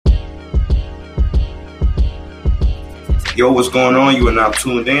Yo, what's going on? You are now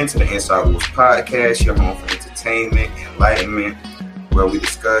tuned in to the Inside Wolves Podcast, your home for entertainment, enlightenment, where we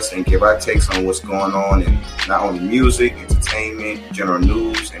discuss and give our takes on what's going on in not only music, entertainment, general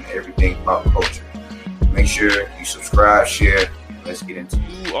news, and everything pop culture. Make sure you subscribe, share. Let's get into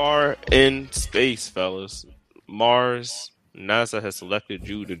it. You are in space, fellas. Mars, NASA has selected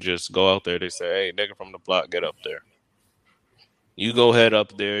you to just go out there. They say, hey, nigga from the block, get up there. You go head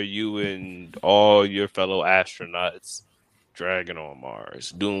up there, you and all your fellow astronauts dragging on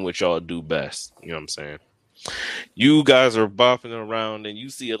Mars, doing what y'all do best. You know what I'm saying? You guys are bopping around and you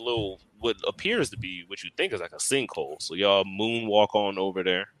see a little, what appears to be what you think is like a sinkhole. So y'all moonwalk on over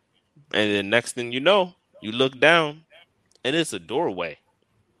there. And then next thing you know, you look down and it's a doorway.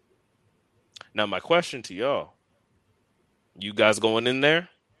 Now, my question to y'all, you guys going in there?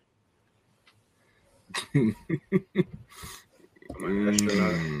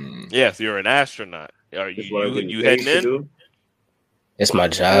 Yes, you're an astronaut. Are you heading in? It's my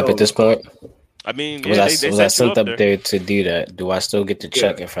job at this point. I mean, was I sent up there to do that? Do I still get to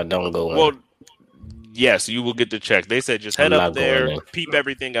check if I don't go in? Well, yes, you will get to check. They said just head up there, peep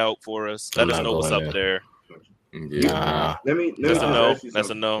everything out for us. Let us know what's up there. Nah. That's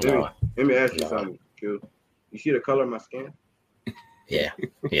a no. Let me ask you something, Q. You see the color of my skin? Yeah.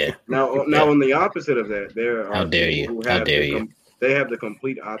 Now, on the opposite of that, there are How dare you? They have the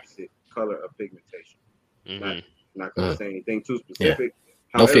complete opposite color of pigmentation. Mm-hmm. Not going to say anything too specific. Yeah.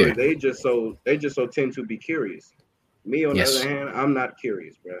 No However, fear. they just so tend to be curious. Me, on the other hand, I'm not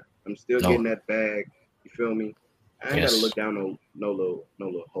curious, bro. I'm still getting that bag. You feel me? I ain't gotta look down no little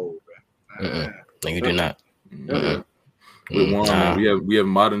hole, bro. No, you do not. With Juan, we have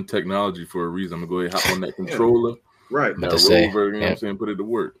modern technology for a reason. I'm gonna go ahead and hop on that controller. Right. That rover, you know what I'm saying? Put it to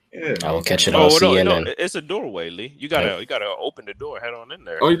work. Yeah. I will catch it on CNN. No, it's a doorway, Lee. You gotta open the door, head on in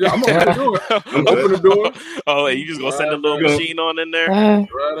there. Oh, yeah, I'm open the door. I'm open the door. Oh, you just gonna send a little machine on in there?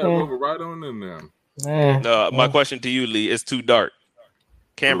 Right on in there. No, my question to you, Lee, is too dark.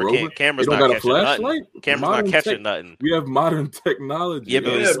 Camera's not catching nothing. Camera's not catching nothing. We have modern technology. Yeah,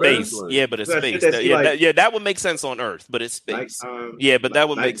 but it's space. Yeah, but it's space. That would make sense on Earth, but it's space. That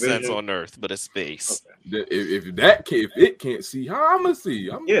would make sense on Earth, but it's space. Okay. If it can't see, how I'm gonna see?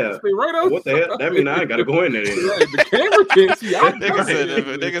 I'm gonna stay right out. What the hell? That means I ain't gotta go in there. The camera can't see.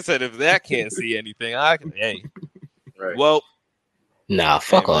 Nigga said if that can't see anything, I can. Hey, right. Well. Nah,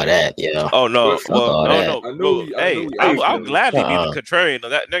 fuck all that, yo. Oh no, I'll gladly be the contrarian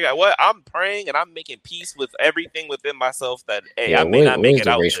of that, nigga. What I'm praying and I'm making peace with everything within myself that I may not make it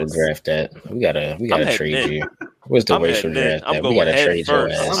out. Where's the racial draft at? We gotta trade you. Where's the racial draft at? We gotta trade your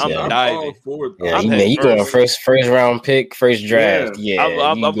ass. I'm diving. You going first round pick, first draft. Yeah,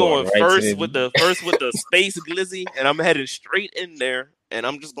 I'm going first with the space glizzy, and I'm headed straight in there, and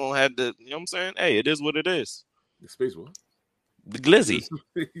I'm just gonna have to. You know what I'm saying? Hey, it is what it is. The space what? The glizzy.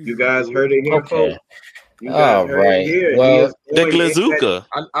 You guys heard it here, folks. All right. Well, the glizooka.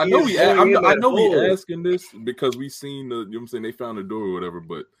 I know we asking this because we seen the. You know what I'm saying? They found the door or whatever.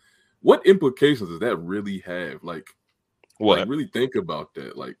 But what implications does that really have? Like, what? Like, really think about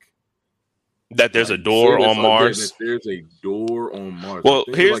that. Like, that there's a door on Mars. There's a door on Mars. Well,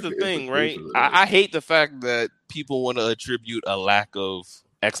 here's the thing, right? I hate the fact that people want to attribute a lack of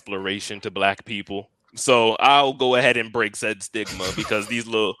exploration to Black people. So I'll go ahead and break said stigma because these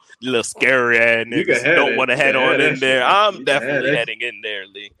little scary ass niggas don't want to head on in there. I'm definitely heading in there,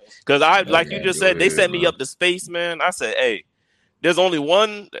 Lee. Because like you just said, they sent me up to space, man. I said, hey, there's only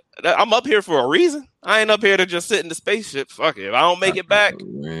one. I'm up here for a reason. I ain't up here to just sit in the spaceship. Fuck it. If I don't make it back,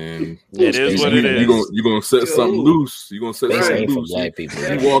 man, it is what it is. You're gonna set something loose. You're gonna set something loose. Black people.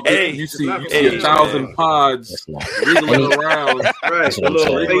 You walk in, you see 1,000 pods wiggling around,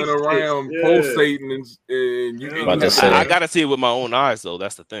 pulsating, and you. I gotta see it with my own eyes, though.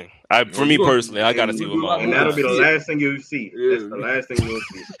 That's the thing. For me personally, I gotta see it with my own eyes. And that'll be the last thing you'll see. That's the last thing you'll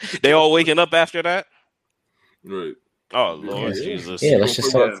see. They all waking up after that. Right. Oh Lord Jesus! Yeah, let's just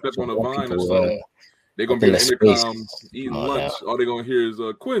step on a vine or something. They're gonna be in the intercom eating lunch. All they're gonna hear is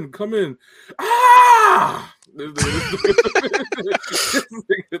Quinn, come in. Ah! got.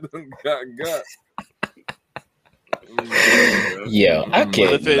 Yeah, I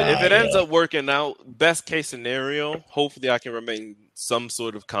can't. If it ends up working out, best case scenario, hopefully I can remain some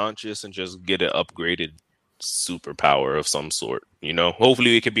sort of conscious and just get an upgraded superpower of some sort. You know,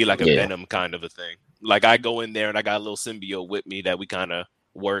 hopefully it could be like a Venom kind of a thing. Like I go in there and I got a little symbiote with me that we kind of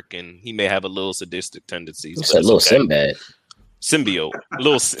work, and he may have a little sadistic tendencies. You said little Sinbad. Symbiote.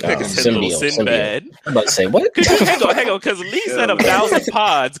 Little Sinbad. I'm about to say, what? Hang on, because Lee said 1,000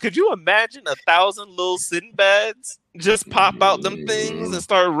 pods. Could you imagine 1,000 little Sinbads just pop out them things and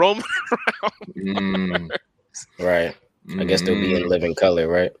start roaming around? Right. I guess they'll be in living color,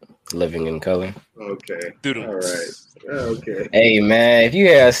 right? Living in color. Okay. All right. Okay. Hey man, if you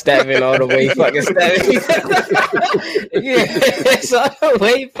have stabbing all the way fucking stabbing, yeah, it's all the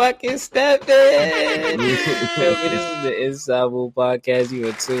way fucking stabbing. This is the Inside Podcast. You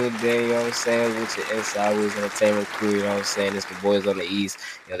are tuned in, you know what I'm saying, with your Inside Wolves Entertainment crew. You know what I'm saying? It's the boys on the East.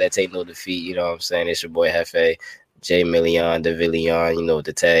 You know that take no defeat. You know what I'm saying? It's your boy Hefe, J Million, DeVillion. You know what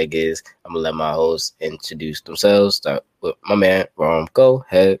the tag is. I'm gonna let my hosts introduce themselves. Start with my man Rom. Go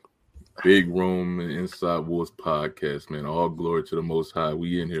ahead. Big Room and Inside Wolves Podcast, man. All glory to the Most High.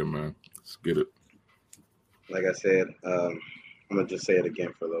 We in here, man. Let's get it. Like I said, I'm gonna just say it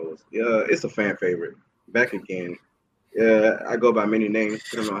again for those. Yeah, it's a fan favorite. Back again. Yeah, I go by many names.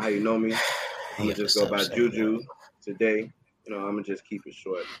 I don't know how you know me. I'm gonna just go by Juju today. You know, I'm gonna just keep it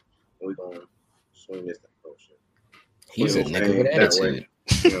short. We're gonna swing this bullshit. He's a nigga with attitude.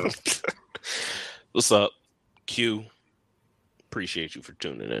 You know? What's up, Q? Appreciate you for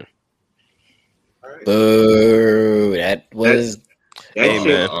tuning in. Right. Boo! That was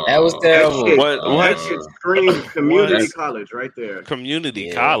terrible. That shit screams community college right there.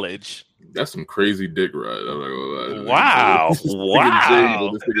 Community college. That's some crazy dick ride. I'm not gonna lie. Wow. I'm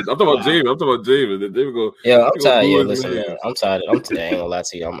talking about Javen. They go. Yeah, I'm tired. Yeah, listen, man. I'm tired. I ain't gonna lie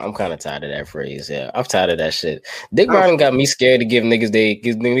to you. I'm kind of tired of that phrase. Yeah, I'm tired of that shit. Dick riding got me scared to give niggas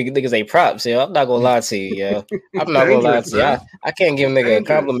they props. Yeah, I'm not gonna lie to you. Yeah, I'm not gonna lie to you. I can't give a nigga a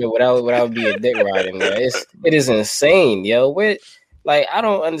compliment without being dick riding. Yeah, it is insane, yo. What? Like, I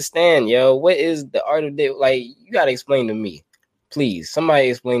don't understand, yo. What is the art of dick? Like, you gotta explain to me, please. Somebody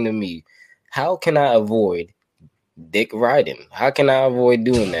explain to me. How can I avoid dick riding? How can I avoid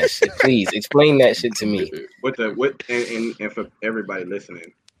doing that shit? Please explain that shit to me. And for everybody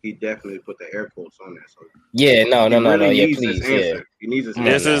listening, he definitely put the air quotes on that. So yeah, no. Yeah, please. Yeah. He needs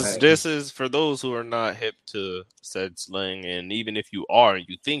his This is for those who are not hip to said slang, and even if you are,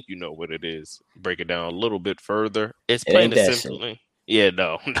 you think you know what it is. Break it down a little bit further. It's plain and simply. Yeah,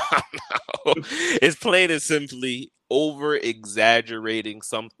 no. It's plain and simply over exaggerating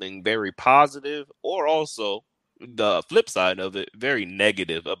something very positive, or also the flip side of it, very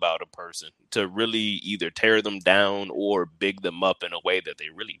negative about a person, to really either tear them down or big them up in a way that they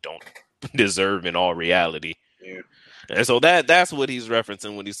really don't deserve in all reality. Yeah. And so that's what he's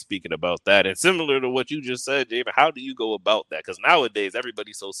referencing when he's speaking about that. And similar to what you just said, David, how do you go about that? Because nowadays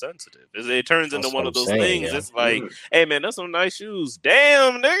everybody's so sensitive. It turns into one of those things. Yeah. It's like, hey man, that's some nice shoes.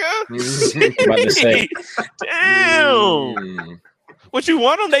 Damn, nigga. About to say. Damn. What you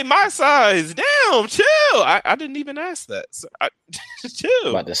want them? They my size. Damn, chill. I didn't even ask that. So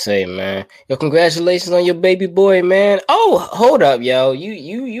chill. About to say, man. Yo, congratulations on your baby boy, man. Oh, hold up, yo.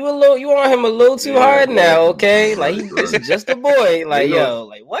 You want him a little too hard now, okay? Like this is just a boy. Like,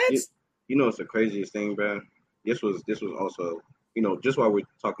 like what? You know, it's the craziest thing, bro. This was also, you know, just while we're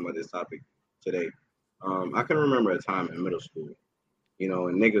talking about this topic today. I can remember a time in middle school. You know,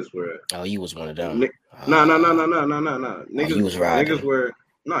 and niggas were. Oh, you was one of them. No. Niggas, you was riding. Niggas were.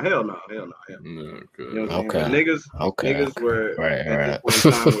 No, hell no. Okay. You know what I'm saying? Niggas were at this point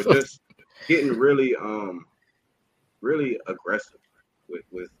in time were just getting really aggressive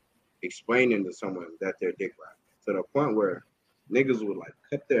with explaining to someone that they're dick riding, to the point where niggas would like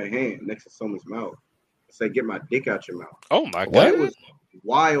cut their hand next to someone's mouth and say, "Get my dick out your mouth." Oh my god! It was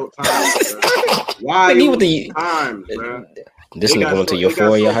wild times, bro. Wild times, bro. This nigga went to your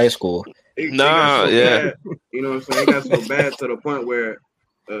 4-year high school. Bad, you know what I'm saying? It got so bad to the point where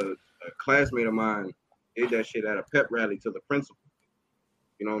a classmate of mine did that shit at a pep rally to the principal.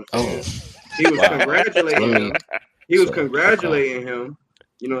 You know what I'm saying? He was congratulating him. He was congratulating him,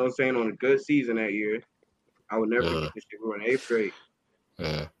 you know what I'm saying, on a good season that year. I would never forget this shit. We were in 8th grade.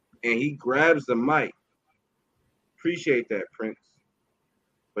 And he grabs the mic. Appreciate that, Prince.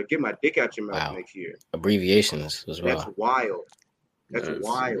 But get my dick out your mouth next year. Abbreviations as well. That's wild. That's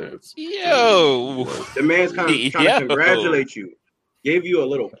wild. Yo. The man's trying to congratulate you. Gave you a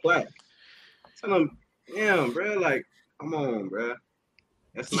little plaque. Tell him, damn, bro, like, come on, bro.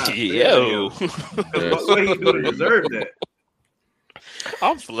 That's not fair. Yo. What he do to deserve that?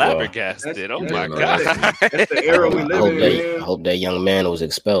 I'm flabbergasted. Oh my god. That's the era we live in. I hope that young man was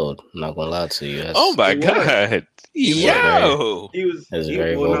expelled. I'm not gonna lie to you. Oh my god. Yo. He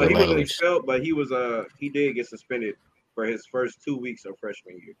wasn't expelled, but he did get suspended for his first 2 weeks of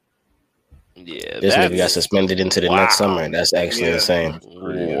freshman year. Yeah. This nigga got suspended into the next summer. That's actually insane.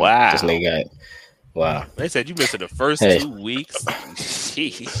 Wow. This nigga got They said you missed the first 2 weeks.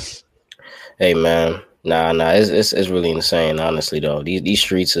 Jeez. Hey man. Nah, it's really insane, honestly though. These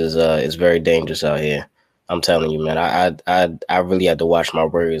streets is very dangerous out here. I'm telling you, man. I really had to watch my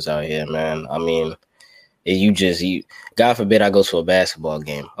words out here, man. I mean, God forbid I go to a basketball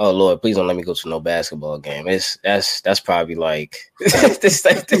game. Oh Lord, please don't let me go to no basketball game. That's probably like that's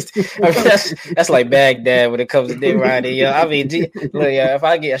like Baghdad when it comes to dick riding. I mean, look, if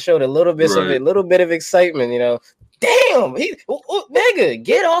I showed a little bit of it, little bit of excitement, damn, nigga,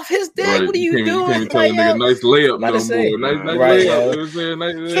 get off his dick. Right. What are you doing? You can't tell a nigga nice layup no more. Nice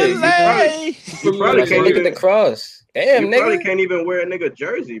layup. You probably can't look at the cross. Damn, nigga. You probably can't even wear a nigga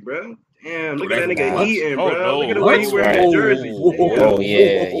jersey, bro. Damn, look at that nigga eating, bro. No. Look at the way he wearing that jersey. Oh,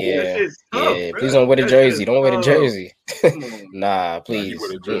 yeah. That shit's tough, bro. Please don't wear the jersey. Don't wear the jersey. Nah, please.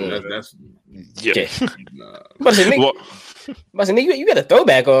 That's But nigga, you got a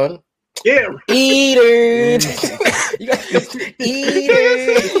throwback on. Yeah. Eater.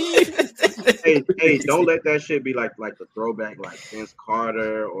 Hey, don't let that shit be like the throwback like Vince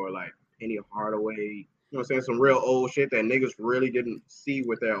Carter or like Penny Hardaway. You know what I'm saying? Some real old shit that niggas really didn't see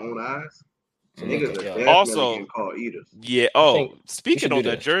with their own eyes. So niggas are definitely getting called eaters. Yeah. Oh, speaking on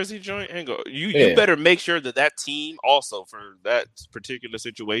that jersey joint, you better make sure that team also for that particular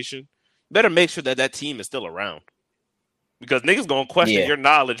situation, better make sure that team is still around. Because niggas gonna question your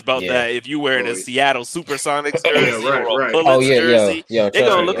knowledge about that if you wearing a Seattle Supersonics jersey or a Bullets jersey. They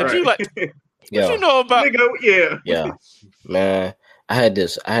gonna look at you like, what you know about? Yeah, man. I had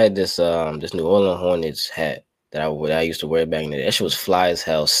this New Orleans Hornets hat that I used to wear back in the day. That shit was fly as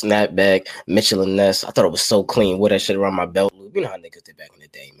hell. Snapback, Michelin Ness. I thought it was so clean. Wore that shit around my belt loop. You know how niggas did back in the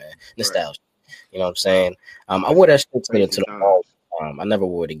day, man. Nostalgia. You know what I'm saying? I wore that shit to the mall. I never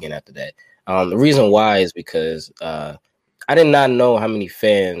wore it again after that. The reason why is because I did not know how many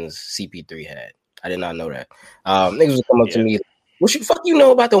fans CP3 had. I did not know that. Niggas would come up to me. What you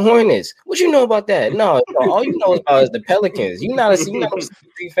know about the Hornets? What you know about that? No, all you know about is the Pelicans. You not a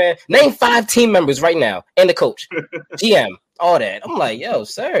CP3 fan. Name 5 team members right now and the coach, GM, all that. I'm like, yo,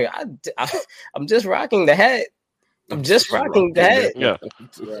 sir, I'm just rocking the hat. Yeah,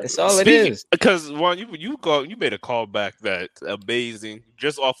 that's all it is. Because Juan, you made a call back that's amazing,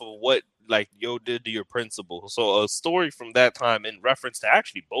 just off of what like yo did to your principal. So a story from that time in reference to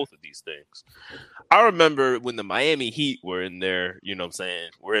actually both of these things. I remember when the Miami Heat were in their, you know what I'm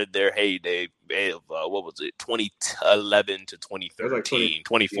saying, were in their heyday of, what was it, 2011 to 2013,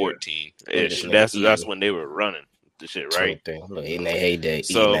 2014 ish. That's when they were running the shit, right? Look, in their heyday,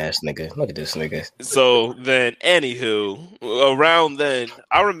 eating ass nigga. Look at this nigga. So then, anywho, around then,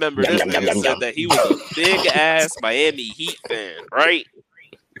 I remember this nigga said that he was a big ass Miami Heat fan, right?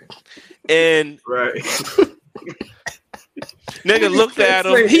 And nigga looked at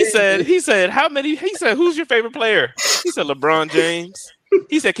him. He said, how many? He said, who's your favorite player? He said, LeBron James.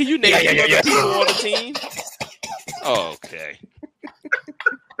 He said, can you name other people on the team? Okay.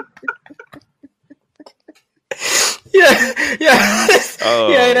 Nigga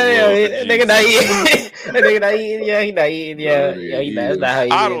not eating. He not eating. That's not how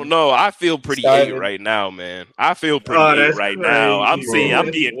he I don't know. I feel pretty ate right now, man. I feel pretty ate right now. I'm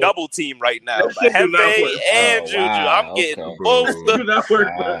getting double team right now. Hefe and Juju. I'm getting both.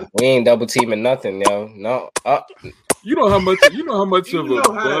 We ain't double teaming nothing, yo. No. You know how much of a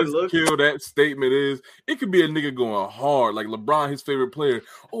buzzkill that statement is? It could be a nigga going hard, like LeBron, his favorite player.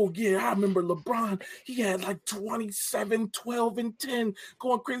 Oh, yeah, I remember LeBron. He had like 27, 12, and 10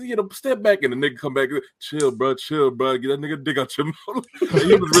 going crazy. He had a step back, and the nigga come back and chill, bro. Get that nigga dick out your mouth.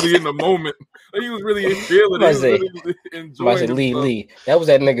 He was really in the moment. He was really feeling it. He was really enjoying Lee. That was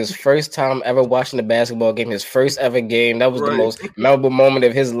that nigga's first time ever watching a basketball game, his first ever game. That was the most memorable moment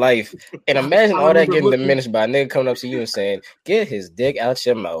of his life. And imagine all that getting diminished by a nigga coming up to you and saying, "Get his dick out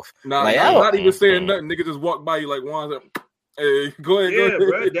your mouth." Nah, like, not even saying nothing. Nigga just walk by you like one. Hey, go ahead.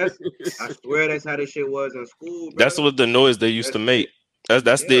 Bro. I swear that's how this shit was in school. Bro. That's what the noise they used to make.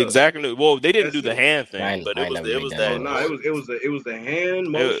 That's the exact. Well, they didn't do the hand thing, but it was that. No, it was the hand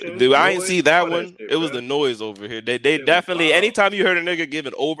motion. I ain't see that one. It was the noise over here. They definitely. Anytime you heard a nigga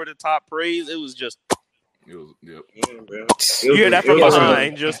giving over the top praise, it was just. Yep. Yeah, bro. You hear that from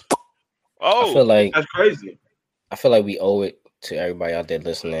behind? Just. I feel like that's crazy. I feel like we owe it to everybody out there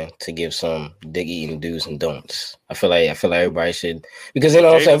listening to give some dick eating do's and don'ts. I feel like everybody should, because you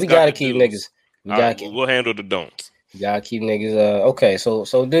know what I'm saying, we gotta keep niggas. We'll handle the don'ts. You gotta keep niggas. Okay, so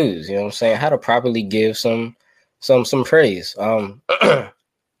dudes, you know what I'm saying, how to properly give some praise. For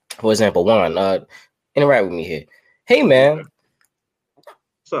example, Juan, interact with me here. Hey man,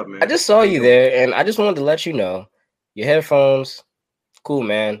 what's up, man? I just saw you there, and I just wanted to let you know your headphones, cool,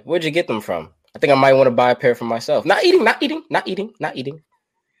 man. Where'd you get them from? I think I might want to buy a pair for myself. Not eating. I think I just not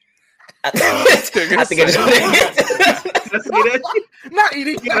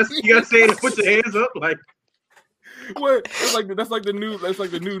eating. You gotta say it and put your hands up like. What? That's like the new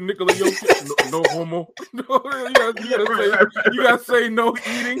Nikola Jokic. No homo. No, you gotta say no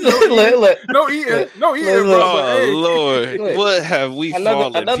eating. No eating, bro. Oh Lord, what have we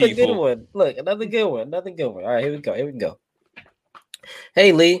fallen? Another people? good one. Look, another good one. All right, here we go.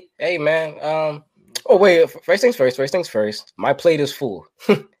 Hey Lee. Hey man. Oh wait. First things first. My plate is full.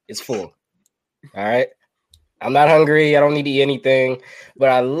 It's full. All right. I'm not hungry. I don't need to eat anything, but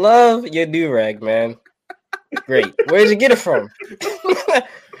I love your do-rag, man. Great. Where'd you get it from?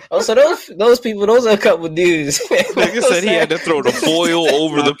 Oh, so those people, those are a couple dudes. Nigga said he had to throw the foil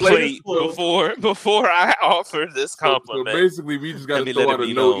over the plate before I offered this compliment. So basically, we just got to throw out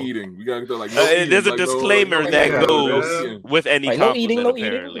a no eating. We got to throw like no eating. There's a disclaimer that goes with any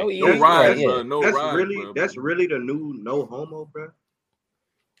compliment. No eating. No rides, bro. No rides. That's really the new no homo, bro.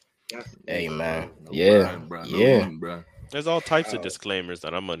 Hey man, Eating, bro. There's all types of disclaimers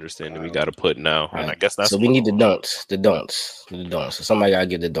that I'm understanding we got to put now, and I guess that's so we need the don'ts. So somebody gotta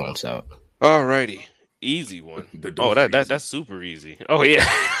get the don'ts out. Alrighty, easy one. That's super easy. Oh yeah.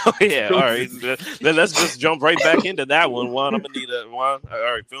 All right, then let's just jump right back into that one. Juan, I'm gonna need a Juan. All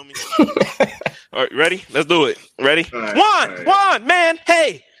right, feel me? All right, ready? Let's do it. Ready? Right, Juan, man.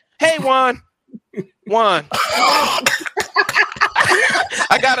 Hey, Juan.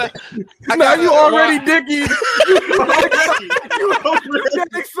 Now you already dicky. You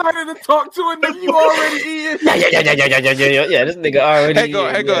already excited to talk to a nigga. You already eating. Yeah. This nigga already. Hey,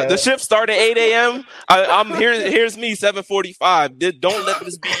 go. The shift started 8 a.m. I'm here. Here's me 7:45. Don't let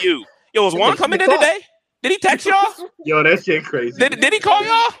this be you. Yo, is Juan coming in today? Did he text y'all? Yo, that shit crazy. Did he call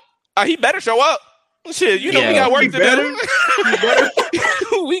y'all? He better show up. Shit, we got work to do.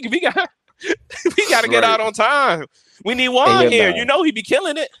 We got to get out on time. We need Juan here. He be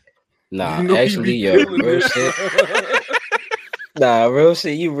killing it. Nah, actually, real shit. Nah, real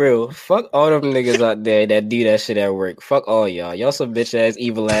shit, you real. Fuck all them niggas out there that do that shit at work. Fuck all y'all. Y'all some bitch ass,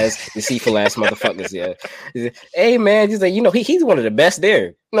 evil ass, deceitful ass motherfuckers. Yeah. Hey man, he's like, he's one of the best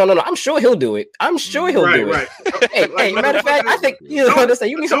there. No. I'm sure he'll do it. I'm sure he'll do it. Hey, matter of fact, I think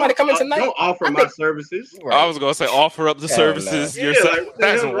you need somebody coming tonight. Don't offer my services. Right. I was gonna say offer up the services yourself.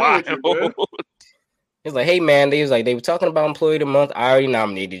 That's wild. It's like, hey man, they were talking about employee of the month. I already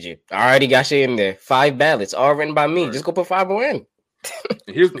nominated you. I already got you in there. 5 ballots, all written by me. Right. Just go put 5 more in.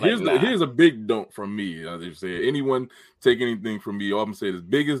 Here's a big don't from me. I just say anyone take anything from me. All I'm saying is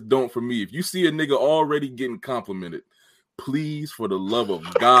biggest don't from me. If you see a nigga already getting complimented, please, for the love of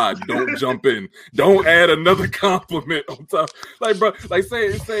God, don't jump in. Don't add another compliment on top. Like, bro, like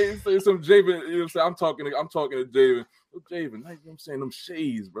say some Javen. You know what I'm saying? I'm talking to Javen. Javen, like, you know what I'm saying, them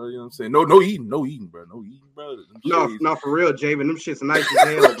shades, bro. You know what I'm saying? No eating, bro. No, for real, Javen, them shits nice as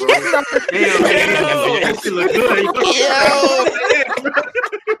hell, bro. Damn, that shit look good.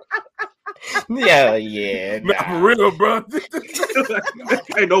 Yeah. Nah, for real, bro.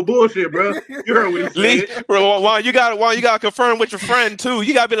 Ain't no bullshit, bro. You heard what he said. Juan, you gotta confirm with your friend too.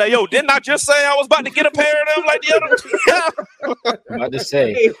 You gotta be like, yo, didn't I just say I was about to get a pair of them like the other? I'm about to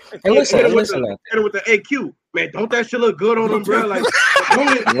say. And listen. With the AQ. Man, don't that shit look good on them, bro? Like,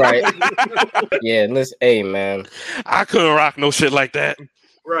 right? Yeah, listen, hey, man, I couldn't rock no shit like that.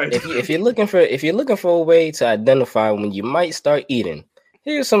 Right. If you're looking for a way to identify when you might start eating,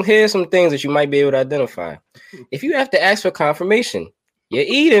 here's some things that you might be able to identify. If you have to ask for confirmation, you're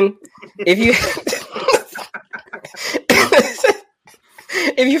eating. If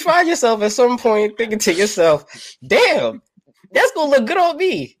you find yourself at some point thinking to yourself, "Damn, that's gonna look good on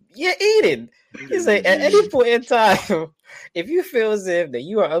me," you're eating. He's like, at any point in time, if you feel as if that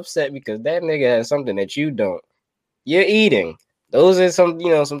you are upset because that nigga has something that you don't, you're eating. Those are some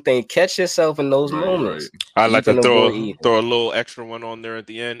things. Catch yourself in those moments. I like to throw a little extra one on there at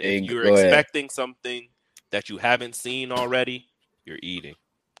the end. If you're expecting something that you haven't seen already, you're eating.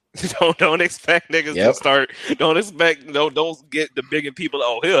 Don't expect niggas to start. Don't get the bigging people.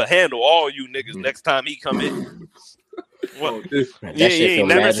 Oh, he'll handle all you niggas next time he come in. Well, you ain't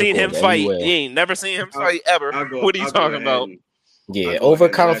never seen him fight. You ain't never seen him fight ever. What are you talking about? Yeah,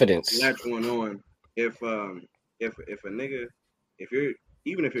 overconfidence. Latch one on. If a nigga, if you're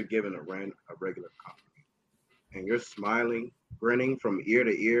giving a regular compliment and you're smiling, grinning from ear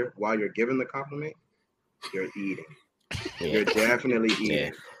to ear while you're giving the compliment, you're eating. Yeah. You're definitely eating.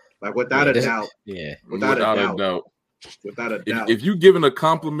 Yeah. Like without a doubt. Yeah. Without a doubt. If you giving a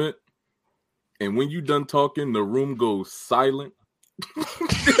compliment and when you done talking, the room goes silent.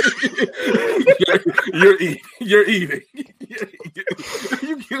 You're eating.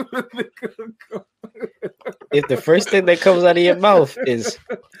 If the first thing that comes out of your mouth is,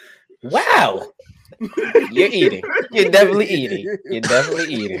 "Wow, You're eating. You're definitely eating. You're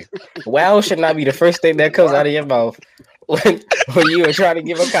definitely eating. Wow should not be the first thing that comes out of your mouth when you are trying to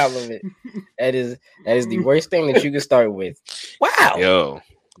give a compliment. That is the worst thing that you can start with. Wow. Yo,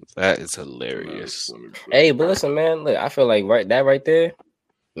 that is hilarious. Hey, but listen, man. Look, I feel like right there,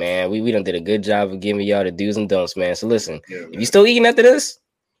 man. We done did a good job of giving y'all the do's and don'ts, man. So listen, if you still eating after this,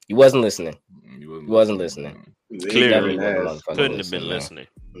 you wasn't listening. You wasn't listening. Clearly, couldn't have been listening.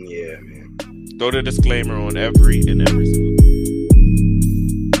 Yeah, man. Throw the disclaimer on every single.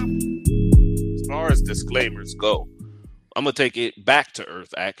 As far as disclaimers go, I'm gonna take it back to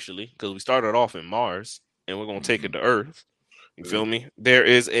Earth actually, because we started off in Mars and we're gonna take it to Earth. You feel me? There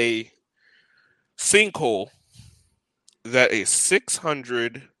is a sinkhole that is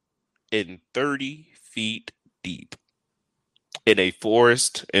 630 feet deep in a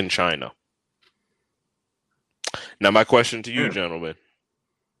forest in China. Now, my question to you, gentlemen.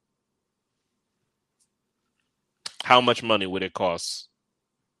 How much money would it cost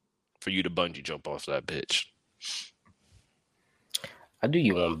for you to bungee jump off that bitch? I do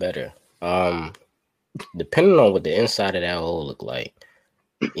you one better. Depending on what the inside of that hole look like.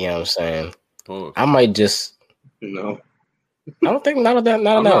 You know what I'm saying? I might just... No. I don't think none of that. I'm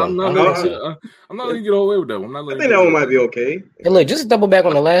not letting you get away with that one. I think that one might be okay. Hey, look, just to double back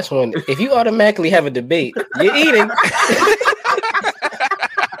on the last one. If you automatically have a debate, you're eating.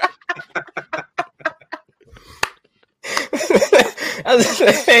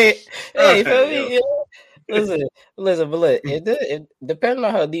 hey, feel me? Listen, but look, it depending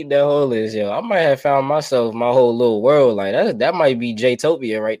on how deep that hole is, yo, I might have found myself my whole little world. Like that might be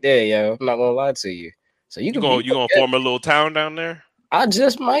J-topia right there, yo. I'm not gonna lie to you. So you gonna form a little town down there? I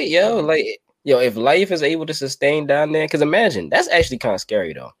just might, yo. Like, yo, if life is able to sustain down there, because imagine that's actually kind of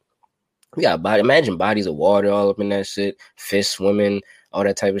scary though. We got imagine bodies of water all up in that shit, fish swimming, all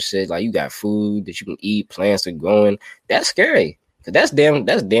that type of shit. Like you got food that you can eat, plants are growing. That's scary. Cause that's damn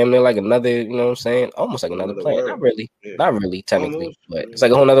near like another, you know what I'm saying? Almost like another planet. Not really, technically, but it's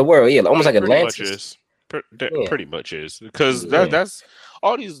like a whole other world. Yeah, almost like Atlantis. Pretty much is because that's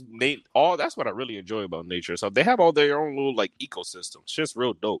all these that's what I really enjoy about nature. So they have all their own little like ecosystems. It's just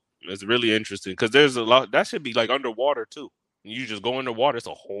real dope. It's really interesting because there's a lot that should be like underwater too. You just go underwater, it's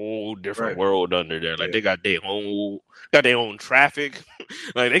a whole different world under there. Like they got their own traffic,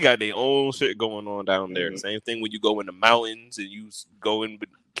 like they got their own shit going on down there. Same thing when you go in the mountains and you go in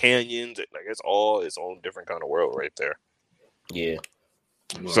canyons. Like it's all its own different kind of world right there. Yeah.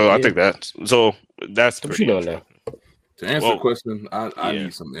 So I think that's pretty interesting. To answer the question, I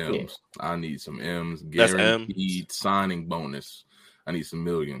need some M's. Yeah. I need some M's. Guaranteed signing bonus. I need some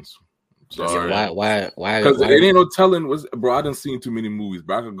millions. Sorry. Why? Because it ain't no telling. Bro, I done seen too many movies.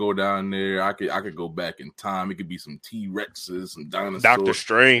 But I could go down there. I could go back in time. It could be some T-Rexes, some dinosaurs. Doctor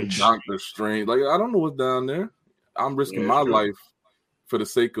Strange. Like I don't know what's down there. I'm risking my life for the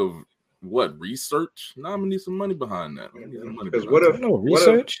sake of what research? Now I'm gonna need some money behind that. Because what if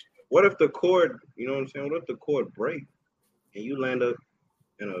the cord? You know what I'm saying? What if the cord break and you land up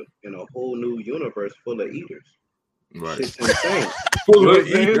in a whole new universe full of eaters? Right. Shit's insane. Full of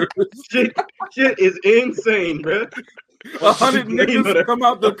eaters. Shit is insane, bro. 100 niggas come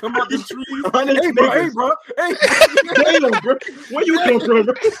out the trees. Hey, bro. Damn, bro. Where you come from,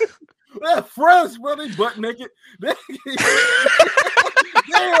 bro? That fresh, bro. They butt naked. Damn,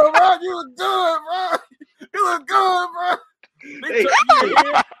 bro. You look good, bro. You look good, bro.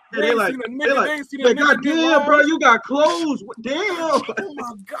 They're like, goddamn, bro, you got clothes. Damn. Oh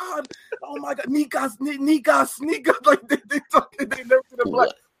my god. Nikas. Like they talking, they never see the black.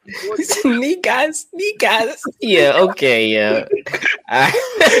 Nikas. Yeah, okay, yeah.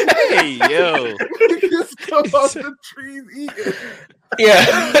 Hey, yo. Just come off the trees eating.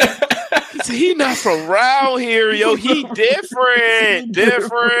 Yeah. He not from around here, yo. He different.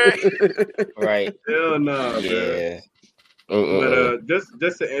 Right. Hell no, yeah. But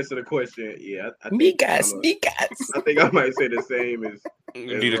just to answer the question, yeah, I think I think I might say the same as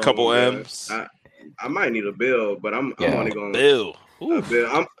you need a couple M's. I might need a bill, but I'm only gonna bill.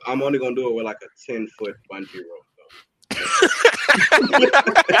 I'm only gonna do it with like a 10-foot bungee rope.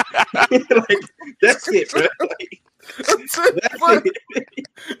 Like that's it, bro.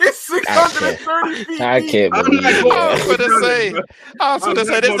 It's 630 feet. I can't believe it. I was gonna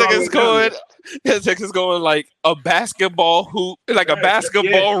say this nigga's going like a basketball hoop, like a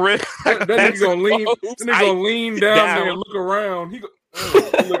basketball rim. That nigga gonna lean down there and look around. He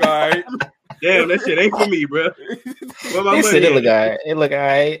look all right. Damn, that shit ain't for me, bro. He said it look all right. It look all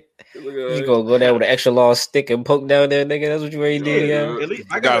right. You gonna go down with an extra long stick and poke down there, nigga? That's what you ready to do, yeah? At least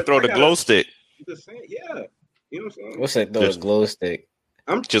I gotta throw the glow stick. Just saying, yeah. You know what I'm saying? What's that? The glow stick.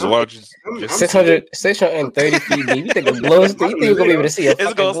 Just watch. 630 feet deep. You think a glow stick? You think you're gonna be able to see a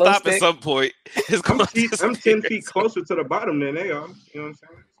It's gonna stop stick? at some point. I'm 10 feet closer to the bottom than they are. You know what I'm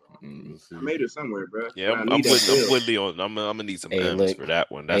saying? I made it somewhere, bro. Yeah, I'm with Leon. I'm gonna need some M's for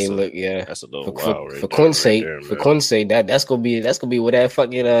that one. That's that's a little wild. For Quinn's sake, that's gonna be where that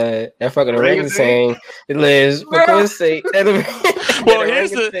fucking orangutan lives. For Quinn's sake. Well,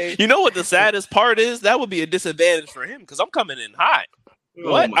 you know what the saddest part is? That would be a disadvantage for him because I'm coming in hot.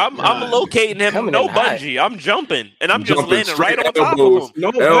 What? I'm locating him. No bungee. I'm jumping, and I'm just landing right on top of him. No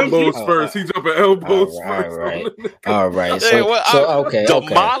elbows first. He's jumping elbows first. All right. So okay.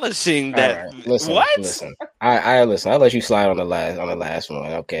 Demolishing that. Right. Listen. I listen. I'll let you slide on the last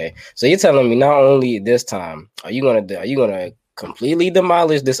one. Okay. So you're telling me not only this time are you gonna completely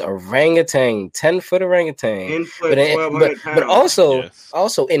demolish this orangutan, 10-foot orangutan, but also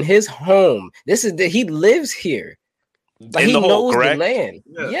in his home. He lives here. Like he knows the land.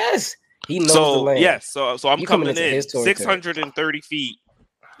 Yeah. Yes, he knows the land. Yes, so I'm coming in 630 feet,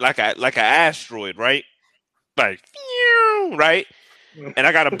 like an asteroid, right? Like, right? And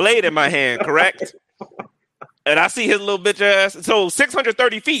I got a blade in my hand, correct? And I see his little bitch ass. So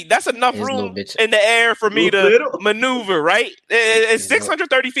 630 feet, that's enough room in the air for me to maneuver, right? Is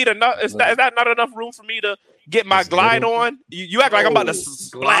 630 feet enough? Is that not enough room for me to get my glide on? You act like I'm about to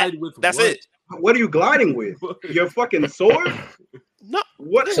splat. That's it. What are you gliding with? Your fucking sword? No.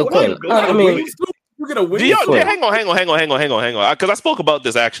 What are you gliding with? Hang on. Because I spoke about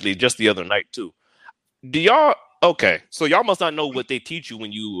this actually just the other night too. So y'all must not know what they teach you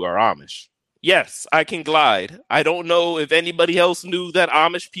when you are Amish. Yes, I can glide. I don't know if anybody else knew that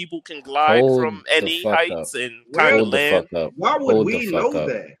Amish people can glide from any heights and kind of land. Why would we know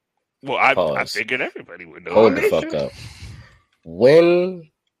that? Well, I figured everybody would know. Hold the fuck up. When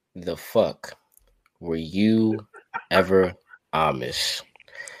the fuck were you ever Amish?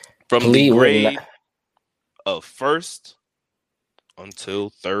 From the grade of 1st until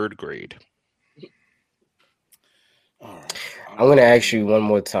 3rd grade. I'm gonna ask you one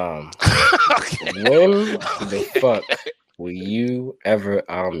more time. When the fuck were you ever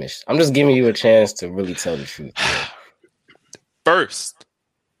Amish? I'm just giving you a chance to really tell the truth. Man. 1st,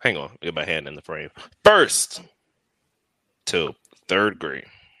 hang on, get my hand in the frame. 1st till 3rd grade.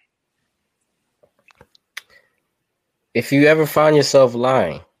 If you ever find yourself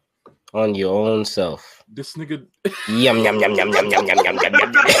lying on your own self, this nigga, yum yum yum yum yum yum yum yum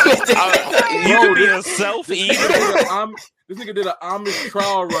yum. You could be a self-eater. This nigga did an Amish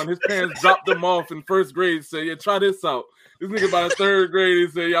trial run. His parents dropped him off in 1st grade. Say, yeah, try this out. This nigga by the 3rd grade, he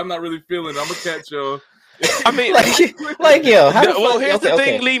said, yeah, I'm not really feeling it. I'm gonna catch y'all. I mean, here's the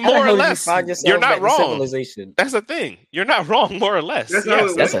thing, Lee. More or less, you're not wrong. That's the thing. You're not wrong. More or less,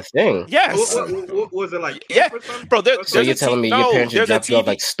 that's a thing. Yes. What was it like? Yeah, bro. So you're telling me your parents just dropped you off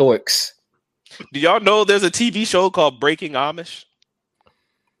like storks? Do y'all know there's a TV show called Breaking Amish?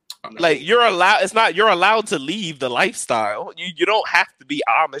 Like you're allowed to leave the lifestyle. You don't have to be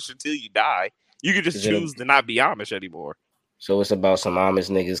Amish until you die. You can just choose to not be Amish anymore. So it's about some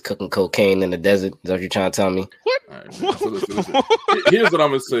Amish niggas cooking cocaine in the desert. Is that what you're trying to tell me? What? All right, man. So listen. Here's what I'm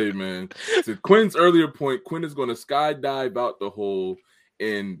gonna say, man. To Quinn's earlier point, Quinn is gonna skydive out the hole,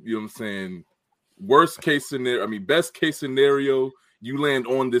 and you know what I'm saying. Best case scenario, you land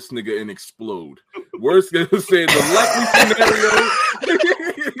on this nigga and explode. Worst case scenario,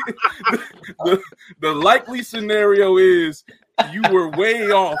 the likely scenario is you were way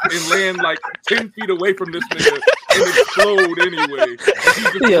off and land like 10 feet away from this nigga and explode anyway.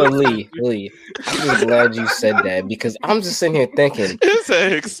 Yo, Lee, I'm just glad you said that because I'm just sitting here thinking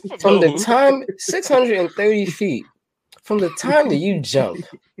from the time 630 feet, from the time that you jump,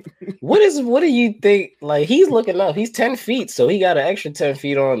 what do you think? Like he's looking up, he's 10 feet, so he got an extra 10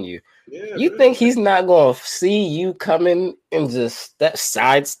 feet on you. Yeah, you think he's not gonna see you coming and just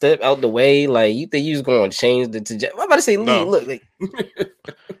sidestep out the way? Like you think you're gonna change the trajectory? I'm about to say, Lee, look. Like...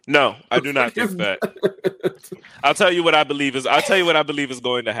 No, I do not think that. I'll tell you what I believe is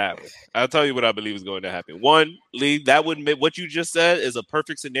going to happen. One, Lee, what you just said is a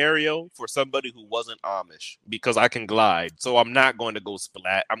perfect scenario for somebody who wasn't Amish because I can glide, so I'm not going to go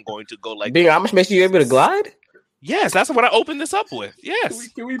splat. I'm going to go like being Amish makes you able to glide. Yes, that's what I opened this up with. Yes.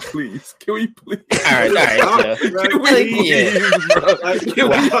 Can we please? All right. Can we please,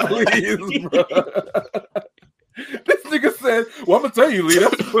 bro? This nigga said, well, I'm going to tell you, Lee,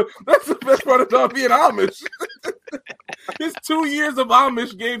 that's the best part about being Amish. His 2 years of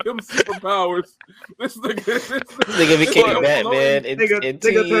Amish gave him superpowers. This nigga became Batman in 2 years.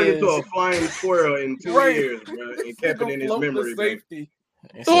 Nigga turned into a flying squirrel in 2 years, bro, and kept it in his memory. Safety.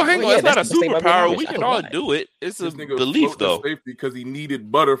 Oh, hang on. It's not a superpower. We can all do it. It's a belief, though. Safety because he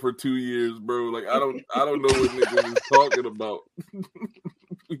needed butter for 2 years, bro. Like I don't know what niggas is talking about.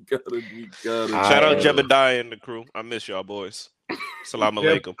 we gotta. Shout out Jebediah and the crew. I miss y'all, boys. Salam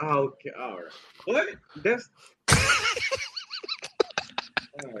alaikum. Okay, all right. What? That's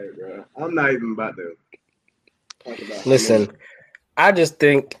all right, bro. I'm not even about to talk about. Listen, I just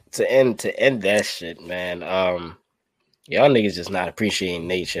think to end that shit, man. Y'all niggas just not appreciating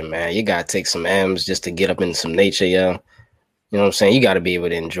nature, man. You gotta take some M's just to get up in some nature, yo. You know what I'm saying? You gotta be able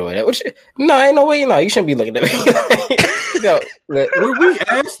to enjoy that. Ain't no way. No, you shouldn't be looking at me. When we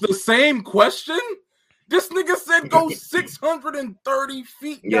asked the same question, this nigga said go 630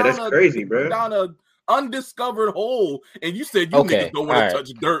 feet. Yeah, that's crazy, bro. Down a undiscovered hole, and you said niggas don't want to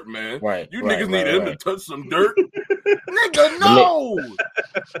touch dirt, man. Right. You niggas need him to touch some dirt. Nigga, no.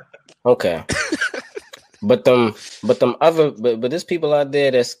 Okay. But there's people out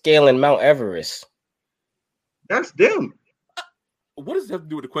there that's scaling Mount Everest. That's them. What does that have to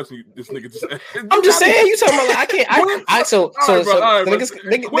do with the question this nigga just asked? I'm just saying, you talking about like I can't.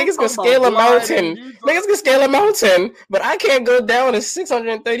 Niggas can scale a mountain. Niggas can scale a mountain, but I can't go down a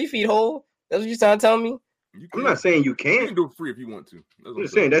 630 feet hole. That's what you trying to tell me? I'm not saying you can't. You can do it free if you want to. I'm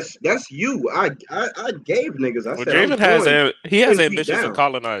just saying that's you. I gave niggas. I said Jamin has ambitions of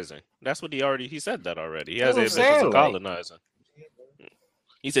colonizing. That's what he said that already. He has ambitions of colonizing.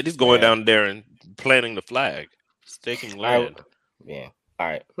 He said he's going down there and planting the flag, staking land. Yeah. All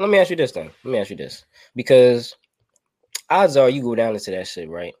right. Let me ask you this then. Because odds are you go down into that shit,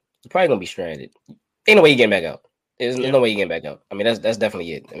 right? You're probably gonna be stranded. Ain't no way you getting back out. There's no way you getting back out. I mean, that's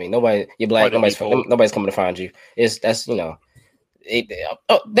definitely it. I mean, you're black. Nobody's coming to find you. That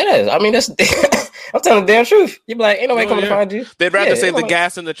is. I mean, that's. I'm telling the damn truth. You're black. Ain't nobody coming to find you. They'd rather save the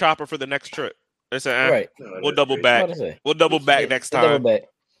gas in the chopper for the next trip. They say, right. We'll double back. We'll double back next time. Double back.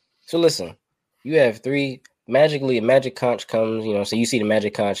 So listen, you have 3. Magically, a magic conch comes, you know, so you see the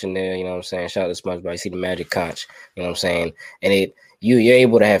magic conch in there, you know what I'm saying? Shout out to SpongeBob, you see the magic conch, you know what I'm saying? And you're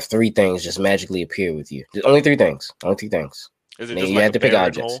able to have 3 things just magically appear with you. Just only 3 things. Is it just you have to pick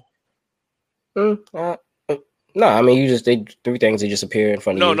objects. No, I mean, 3 things that just appear in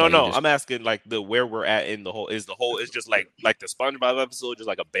front of you. No. I'm asking like where we're at in the hole. Is the hole is just like the SpongeBob episode, just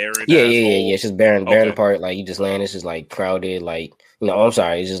like a barren? Yeah. It's just barren part. Like you just land. It's just like crowded. Like I'm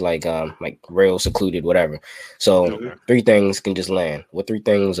sorry. It's just like real secluded, whatever. So 3 things can just land. What 3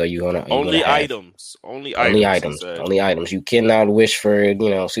 things are you gonna? Only items. Only items. You cannot wish for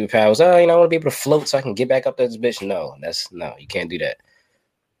superpowers. I want to be able to float so I can get back up this bitch. No, you can't do that.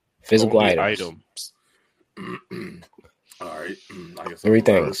 Physical items. All right. I guess 3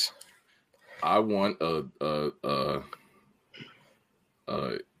 things. I want a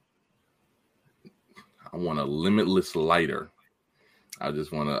limitless lighter. I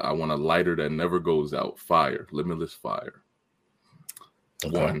want a lighter that never goes out. Fire, limitless fire.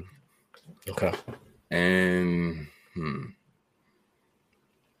 Okay. 1. Okay. And I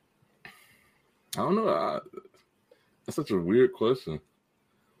don't know. That's such a weird question.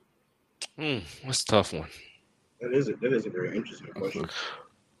 That's a tough one. That is a very interesting question.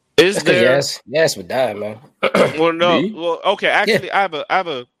 Is there? Yes, would die, man. Well, no. Me? Well, okay. Actually, yeah. I have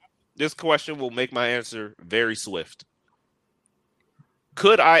a. This question will make my answer very swift.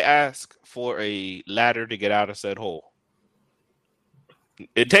 Could I ask for a ladder to get out of said hole?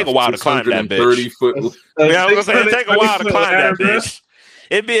 It'd take a while to climb that bitch. Foot. Yeah, I was gonna say it'd take a while to climb that bitch.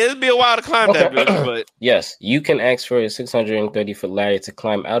 It'd be a while to climb that bitch, but yes, you can ask for a 630-foot ladder to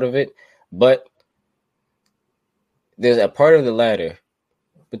climb out of it, but there's a part of the ladder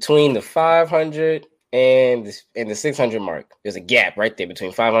between the 500 and the 600 mark. There's a gap right there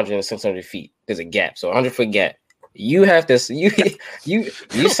between 500 and 600 feet. There's a gap, so 100-foot gap. You have to you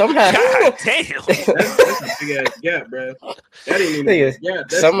somehow. God damn, that's a big ass gap, bro. That ain't even. Yeah,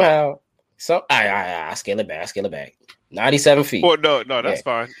 somehow. I scale it back. 97 feet. Well, no, that's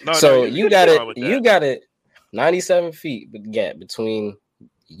fine. No, so you got it 97 feet gap between.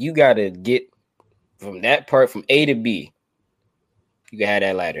 You got to get from that part from A to B. You can have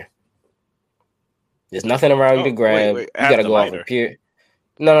that ladder. There's nothing around you to grab. You got to go off a pier.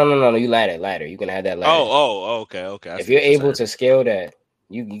 No. You ladder. You can have that ladder. Okay. If you're able to scale that,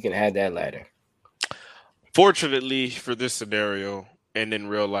 you can have that ladder. Fortunately for this scenario, and in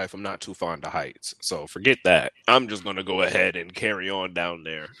real life, I'm not too fond of heights. So forget that. I'm just going to go ahead and carry on down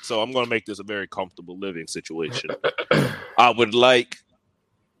there. So I'm going to make this a very comfortable living situation. I would like...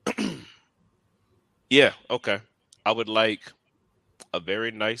 yeah, okay. I would like a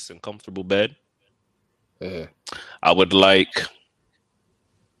very nice and comfortable bed. I would like...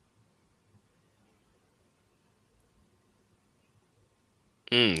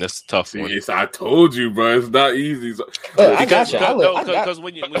 That's a tough one. Yes, I told you, bro. It's not easy. I got you. Because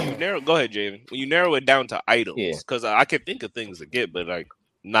when you narrow, go ahead, Javen. When you narrow it down to items, because I can think of things to get, but like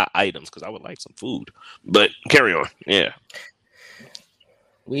not items, because I would like some food. But carry on. Yeah.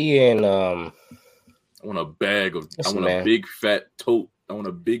 We in I want a bag of. I want a big fat tote. I want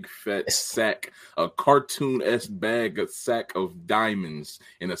a big fat sack, a cartoon-esque bag, a sack of diamonds,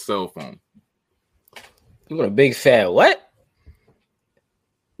 and a cell phone. You want a big fat what?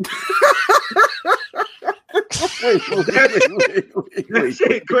 Wait. That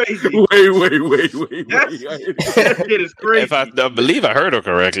shit crazy. Wait. That shit is crazy. If I believe I heard her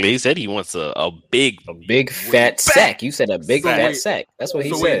correctly, he said he wants a big fat sack. You said a big fat sack. That's what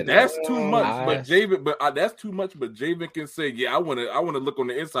he said. That's too much, but Javen, that's too much. But Javen can say, "Yeah, I want to look on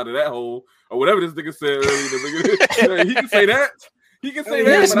the inside of that hole or whatever this nigga said earlier." He can say that. He can say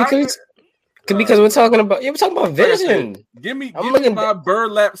that. Because we're talking about vision. Give me my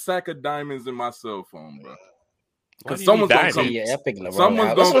burlap sack of diamonds in my cell phone, bro. Because someone's gonna come.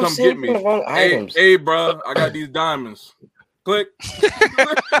 Someone's gonna come get me. Hey, bro, I got these diamonds. Click.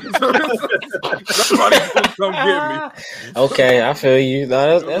 Somebody's gonna come get me. Okay, I feel you.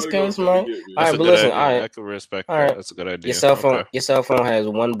 No, that's kind of smart. All right, but listen. All right, I can respect that. That's a good idea. Your cell phone has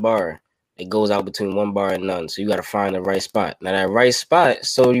one bar. It goes out between one bar and none. So you got to find the right spot. Now that right spot,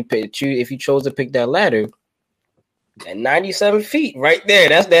 so if you chose to pick that ladder at 97 feet, right there,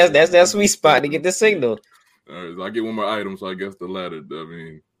 that's that sweet spot to get the signal. All right, so I get one more item, so I guess the ladder. I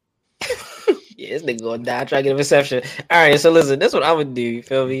mean, yeah, this nigga gonna die trying to get a reception. All right, so listen, that's what I would do. You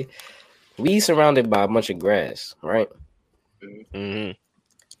feel me? We surrounded by a bunch of grass, right? Mm-hmm.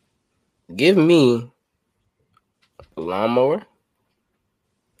 Give me a lawnmower.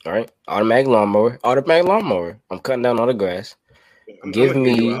 All right, automatic lawnmower. I'm cutting down all the grass. Give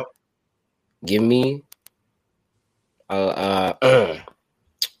me. All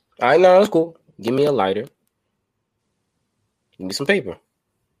right, no, that's cool. Give me a lighter. Give me some paper.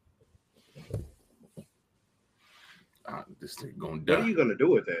 This thing gonna die. What are you gonna do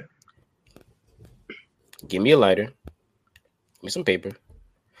with that? Give me a lighter. Give me some paper.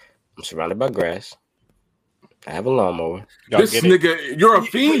 I'm surrounded by grass. I have a lawnmower. This nigga, you're a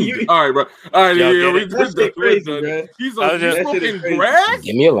fiend. All right, bro. All right, that's crazy, man. He's smoking grass.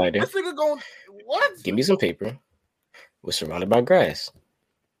 Give me a lighter. This nigga going what? Give me some paper. We're surrounded by grass.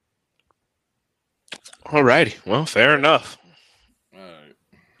 All righty. Well, fair enough. All right.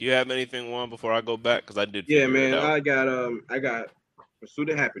 Do you have anything, Juan, before I go back? Because I did. Yeah, man. I got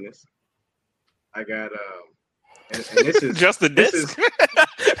Pursuit of Happiness. I got and this is just the disc.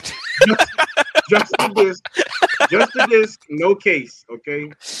 Just the disc, no case, okay?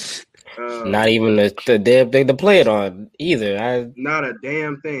 Not even the damn thing to play it on either. Not a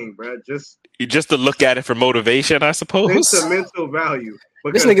damn thing, bro. Just to look at it for motivation, I suppose. Sentimental value.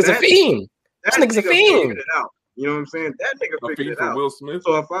 This nigga's a fiend. This nigga's a fiend. Figured it out. You know what I'm saying? That nigga figured it out. Will Smith.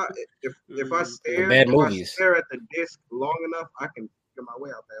 So if I stare at the disc long enough, I can get my way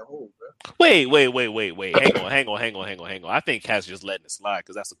out that hole, bro. Wait. Hang on. I think Cass just letting it slide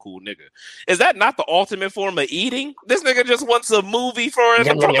because that's a cool nigga. Is that not the ultimate form of eating? This nigga just wants a movie from a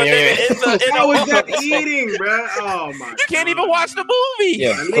nigga. How is that eating, bro? Oh my! You can't even watch the movie.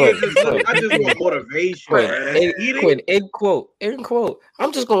 Yeah, I just want motivation. End quote.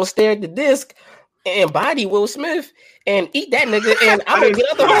 I'm just gonna stare at the disc and body Will Smith and eat that nigga, and I'm gonna get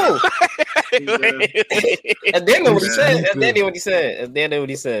out the hole. And then what he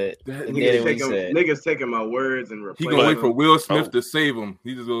said. Niggas taking my words and he gonna wait for Will Smith to save him.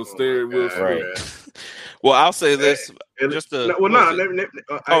 He just gonna stare at Will Smith. Right. Well, I'll say this. Go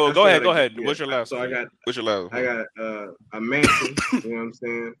ahead. What's your last? So I got a mansion. You know what I'm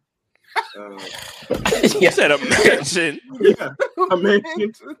saying? You said a mansion. Yeah, a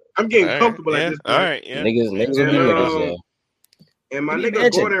mansion. I'm getting comfortable at this point. All right, yeah. Niggas, and my nigga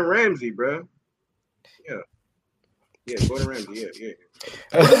Gordon Ramsay, bro. Yeah, Gordon Ramsay. Yeah.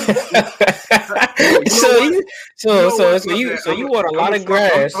 So you want a lot of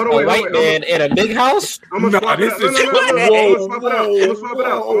grass, a white man in a big house? A lot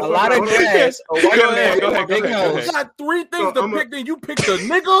of grass, a white man in a big house. You got three things to pick, and you picked a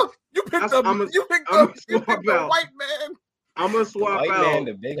nigga. You picked a white man. I'm gonna swap white out man,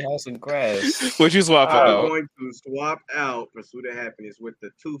 the big house and grass. What you swap out? I'm going to swap out Pursuit of Happiness with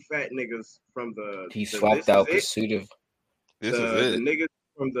the two fat niggas from the. He swapped out Pursuit of. This is it. The niggas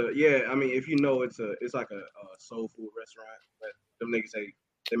from the I mean, if you know, it's like a soul food restaurant, but them niggas they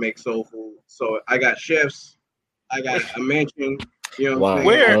make soul food. So I got chefs, I got a mansion. You know what I'm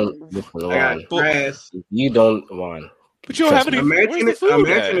saying? Where? I got grass. You don't want. But you don't have any. A mansion is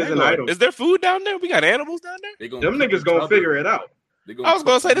an item. Is there food down there? We got animals down there. Them niggas gonna figure it out. I was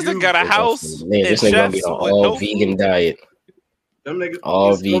gonna say this nigga got a house. Man, this nigga gonna be on all vegan diet. Them niggas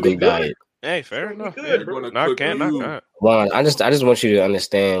all vegan diet. Hey, fair enough. Not Juan, I just want you to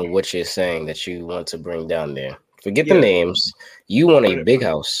understand what you're saying that you want to bring down there. Forget the names. You want a big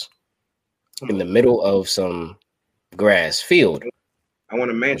house in the middle of some grass field. I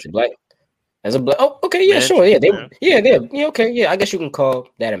want a mansion. As a black. Oh, okay, yeah, mansion, sure, yeah, okay, yeah. I guess you can call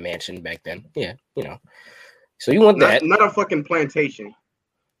that a mansion back then. Yeah, you know. So you want that? Not a fucking plantation.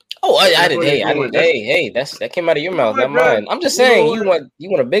 Oh, I didn't. Hey, that came out of your mouth, not mine. I'm just saying, you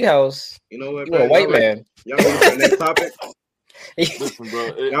want a big house. You know what? You want a white man. Y'all ready for the next topic? Listen, bro.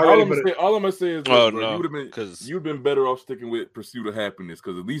 All I'm gonna say is, you've been better off sticking with Pursuit of Happiness,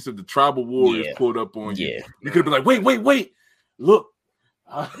 because at least if the tribal warriors pulled up on you, you could have been like, wait, look.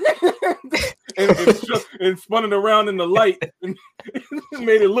 and spun it around in the light and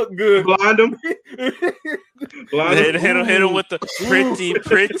made it look good. Blind him. Hit him with the pretty,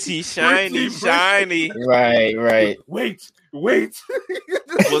 shiny. Right. Wait. What's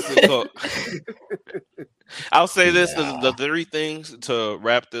it called? I'll say this: the three things to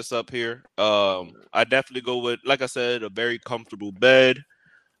wrap this up here. I definitely go with, like I said, a very comfortable bed.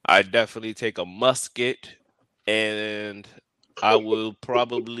 I definitely take a musket, and I will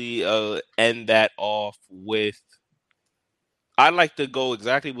probably end that off with. I like to go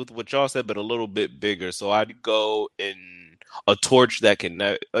exactly with what y'all said, but a little bit bigger. So I'd go in a torch that can.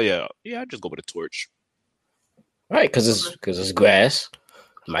 I'd just go with a torch. Right, because it's grass.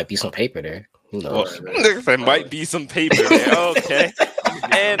 Might be some paper there. Who knows? Well, there might be some paper there. Okay.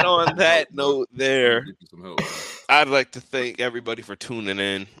 And on that note, I'd like to thank everybody for tuning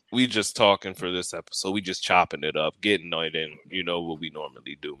in. We just talking for this episode. We just chopping it up, getting it in. You know what we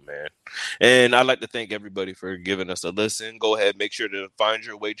normally do, man. And I'd like to thank everybody for giving us a listen. Go ahead, make sure to find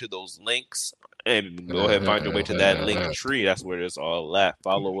your way to those links. And go ahead and find your way to that link tree. That's where it's all at.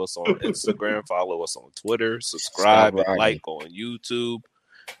 Follow us on Instagram. Follow us on Twitter. Subscribe and like on YouTube.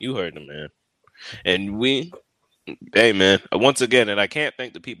 You heard them, man. And hey, man, once again, and I can't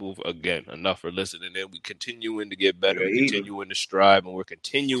thank the people again enough for listening in. We continuing to get better. We're continuing to strive, and we're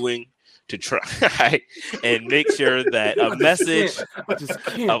continuing to try and make sure that a message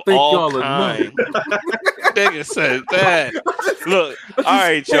of all kind. Nigga said that. Look, all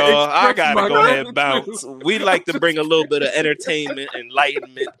right, y'all. I gotta go ahead and bounce. We like to bring a little bit of entertainment,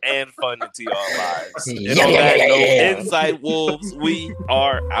 enlightenment, and fun into y'all lives. And on that note, Inside Wolves, we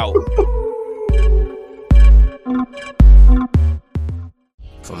are out.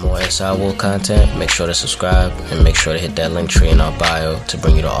 For more Inside Wolf content, make sure to subscribe and make sure to hit that link tree in our bio to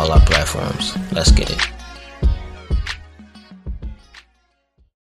bring you to all our platforms. Let's get it.